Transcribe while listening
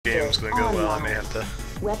Game's gonna go well. I may have to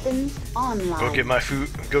Weapons online. go get my food.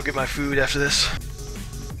 Go get my food after this.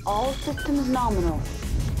 All systems nominal.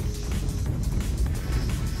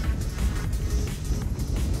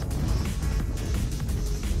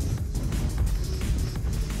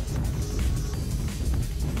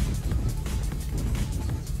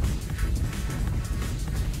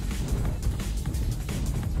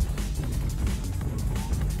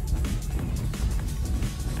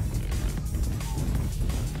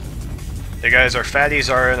 Hey guys, our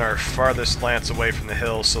fatties are in our farthest lance away from the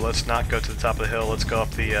hill, so let's not go to the top of the hill. Let's go up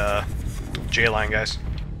the J line, guys.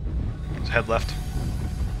 Let's head left.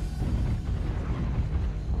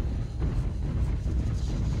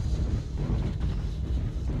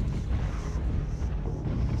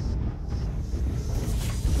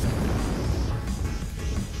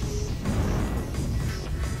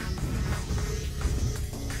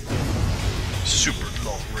 Super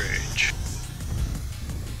long range.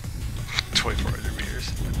 2400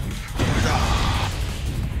 meters.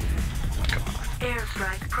 Come on.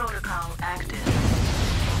 Airstrike protocol active.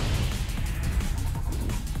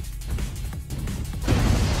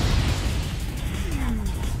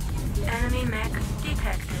 Enemy mech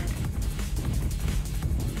detected.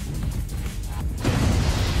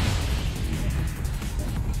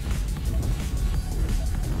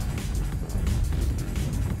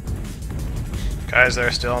 Guys that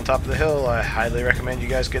are still on top of the hill, I highly recommend you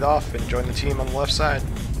guys get off and join the team on the left side.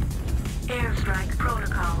 Airstrike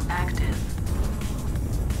protocol active.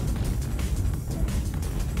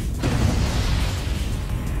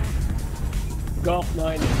 Golf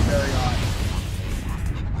 9 is very hot.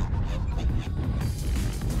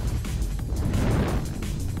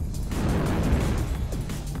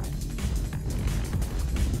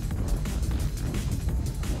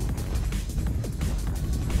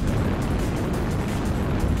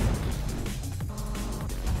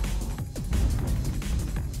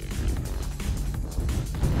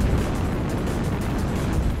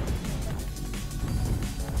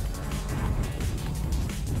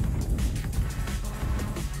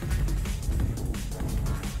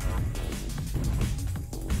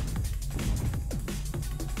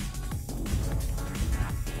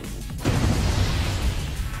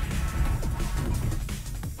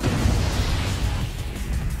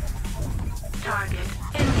 Target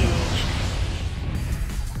engaged.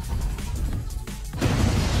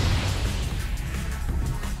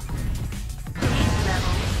 Heat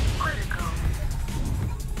level critical.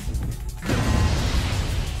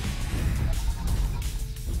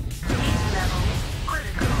 Heat level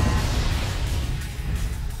critical.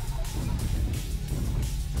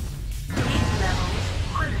 Heat level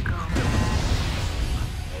critical.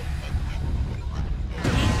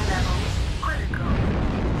 Heat level critical.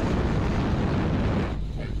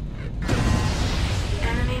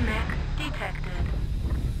 Enemy mech detected.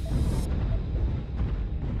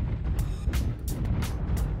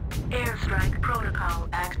 Airstrike protocol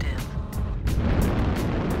active.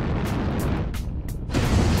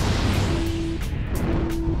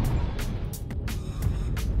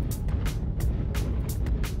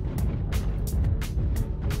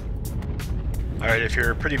 Alright, if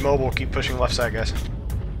you're pretty mobile, keep pushing left side, guys.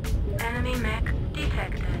 Enemy mech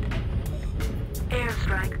detected.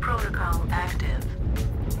 Airstrike protocol active.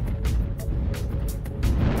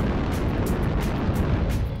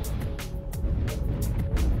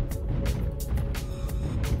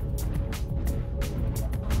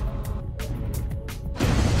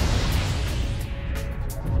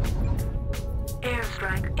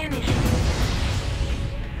 Airstrike initiated.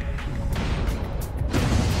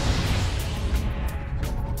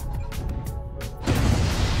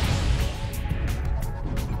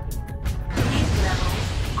 Heat level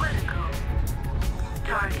critical.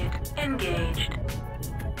 Target engaged.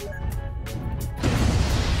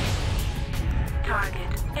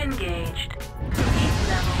 Target engaged. Heat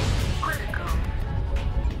level critical.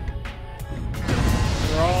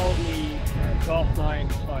 They're all in the Golf 9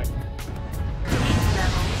 side. Heat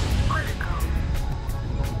level critical.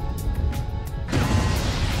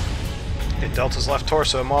 Hit Delta's left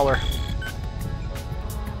torso, Mauler. Heat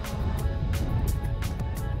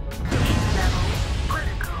level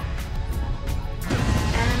critical.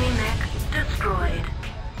 Enemy mech destroyed.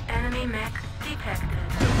 Enemy mech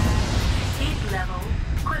detected. Heat level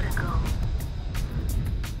critical.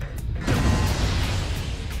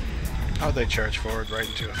 How'd they charge forward right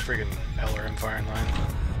into a friggin' LRM firing line?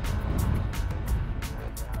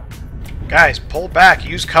 Guys, pull back.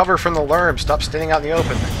 Use cover from the LRM. Stop standing out in the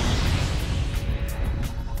open.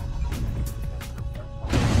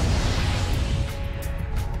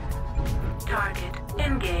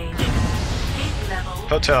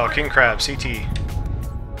 Hotel, King Crab, CT. Heat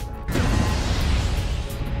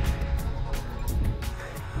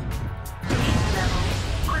level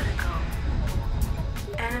critical.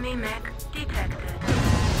 Enemy mech detected.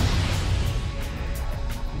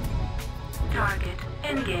 Target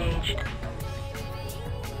engaged.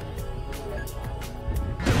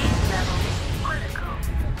 Heat level critical.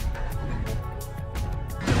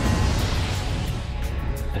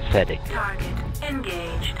 Pathetic. Target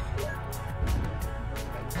engaged.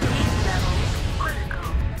 Heat level critical.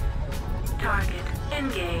 Target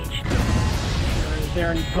engaged.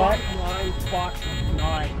 They're in top line, box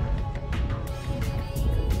 9.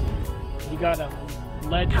 You got a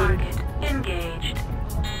legend. Target engaged.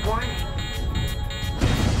 Warning.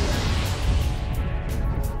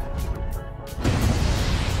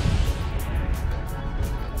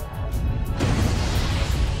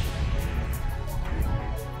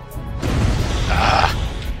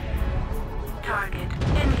 Target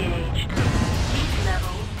engaged. Heat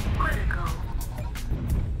level critical.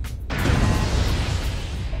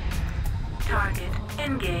 Target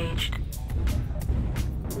engaged.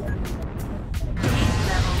 Heat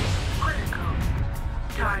level critical.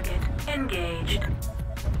 Target engaged.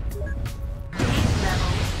 Heat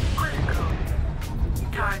level critical.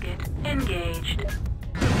 Target engaged.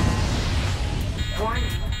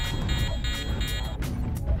 Warning.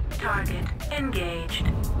 Target engaged.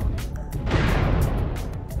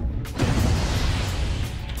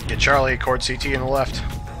 Get Charlie, cord CT in the left.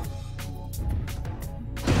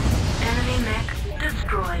 Enemy mech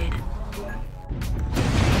destroyed.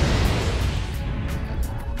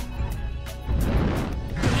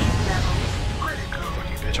 Heat level critical.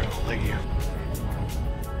 Bitch, I'm gonna leg you.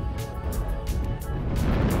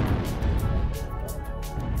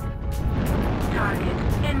 Target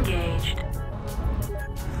engaged.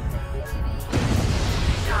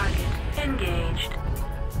 Target engaged.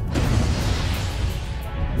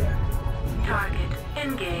 Target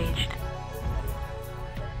engaged.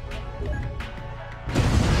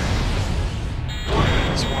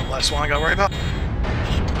 That's one last one I gotta worry about.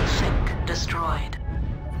 Heat sink destroyed.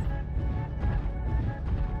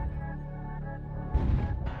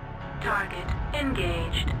 Target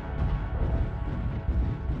engaged.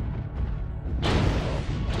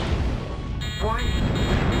 Warning.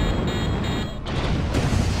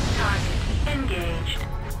 Target engaged.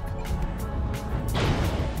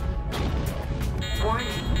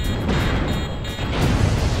 Warning.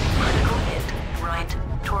 Critical hit. Right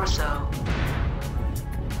torso.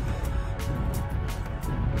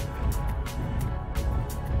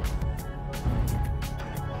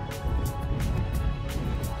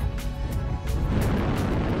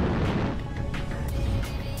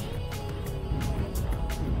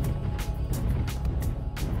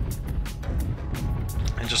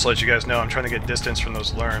 And just to let you guys know, I'm trying to get distance from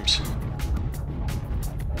those lerms.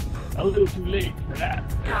 A little too late for that.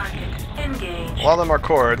 Target engaged. A lot of them are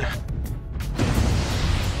cord.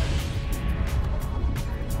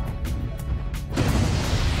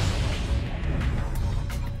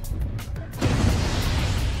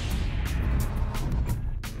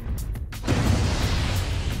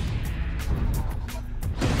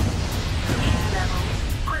 Heat level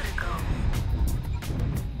critical.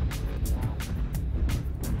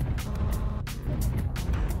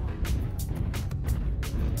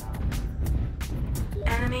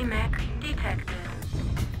 Enemy mech detected.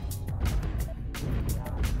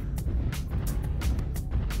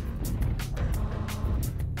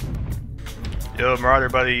 Yo, Marauder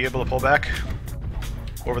buddy, you able to pull back?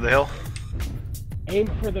 Over the hill? Aim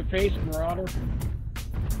for the face, Marauder.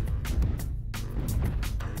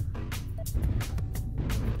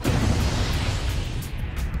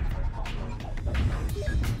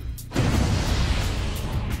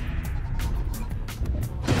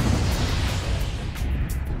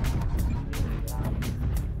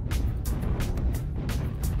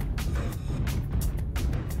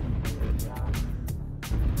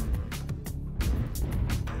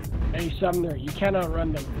 Hey, Sumner, you cannot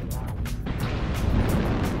run them.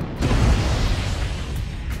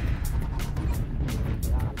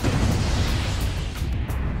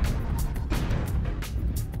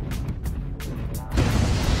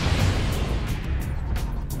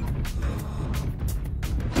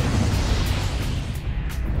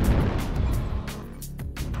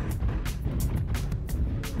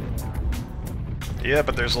 Yeah,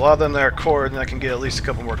 but there's a lot of them that are cord, and I can get at least a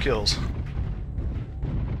couple more kills.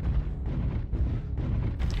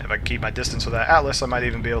 If I can keep my distance with that Atlas, I might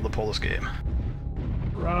even be able to pull this game.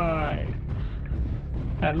 Right.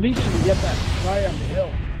 At least you can get that guy on the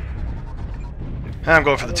hill. I'm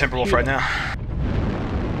going for the Timberwolf right now.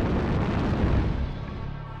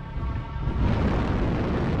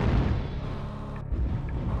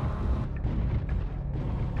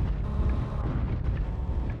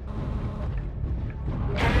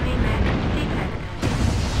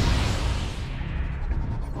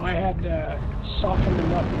 had softened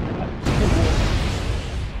him up. Timberwolf.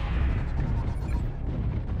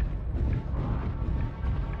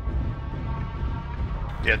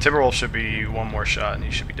 Yeah, Timberwolf should be one more shot and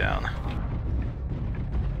he should be down.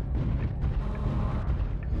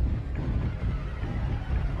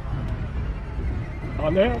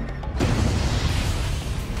 On there.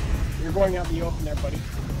 You're going out in the open there, buddy.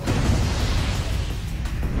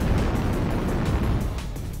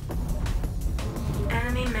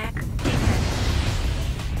 Enemy mech detected.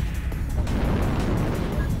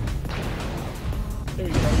 There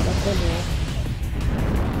you go. You got Timberwolf.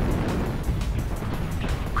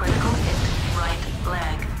 Critical hit. Right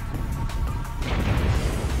leg.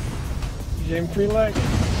 He's aiming free leg.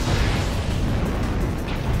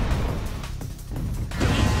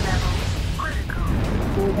 Heat level critical.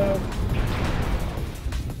 Cool down.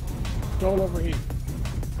 Don't overheat.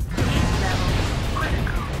 Heat level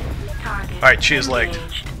critical. Target. Alright, she is legged.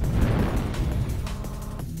 engaged.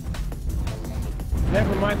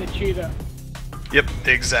 Never mind the cheetah. Yep,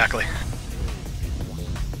 exactly.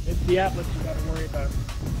 It's the Atlas you gotta worry about.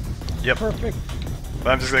 Yep. Perfect. But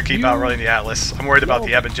I'm just gonna keep You- outrunning the Atlas. I'm worried about No,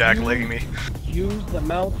 the Ebon Jack you- legging me. Use the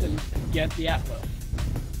mountain to get the Atlas.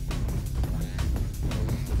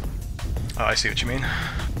 Oh, I see what you mean.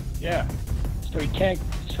 Yeah. So he can't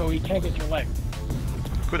get your leg.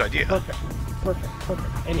 Good idea. Perfect. Perfect.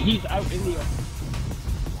 Perfect. And he's out in the open.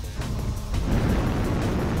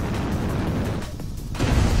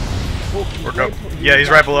 Oh, he's We're go. right- Yeah, he's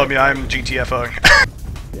right below me. I'm GTFOing.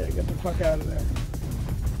 Yeah, get the fuck out of there.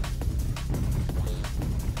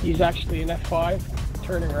 He's actually in F5,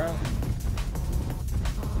 turning around.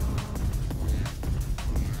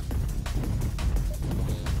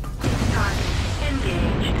 Target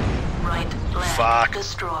engaged. Right leg Fuck.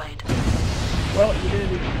 destroyed. Well, he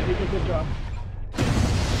did a good job.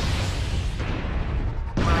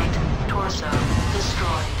 Right torso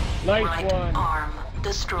destroyed. Nice Right one. arm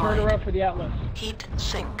destroyed. Turn around for the Atlas. Heat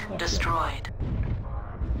sink yeah. destroyed.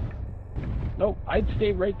 Nope, I'd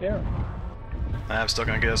stay right there. I'm still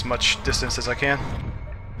gonna get as much distance as I can.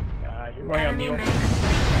 You're going on the Enemy open.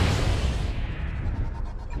 mech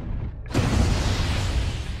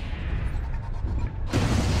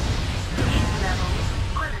heat level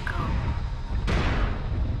critical.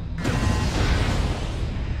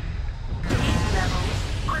 Heat level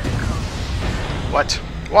critical. What?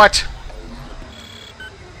 What?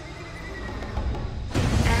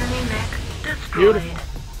 Enemy mech destroyed. Beautiful.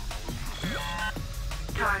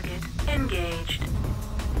 Target engaged.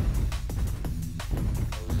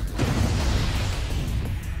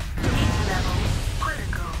 Heat level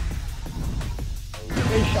critical.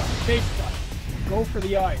 Face shot. Go for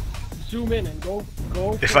the eye. Zoom in and go.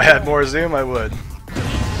 If for I the had eye. more zoom, I would. Heat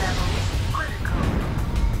level critical.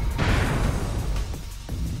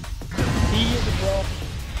 He is a bro.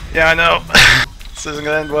 Yeah, I know. This isn't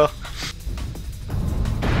gonna end well.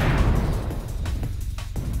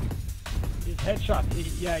 His headshot.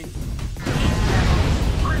 Yeah. Heat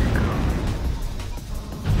level critical.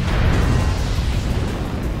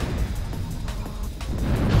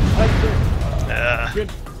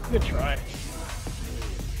 Good try.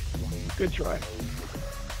 Good try.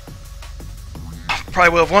 Probably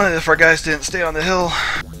would have won it if our guys didn't stay on the hill.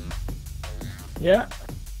 Yeah.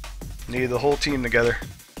 Needed the whole team together.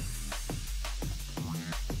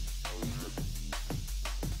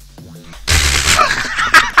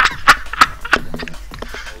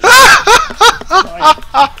 Nice.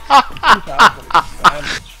 2,000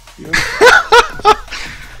 damage. Beautiful.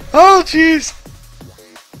 Oh, jeez.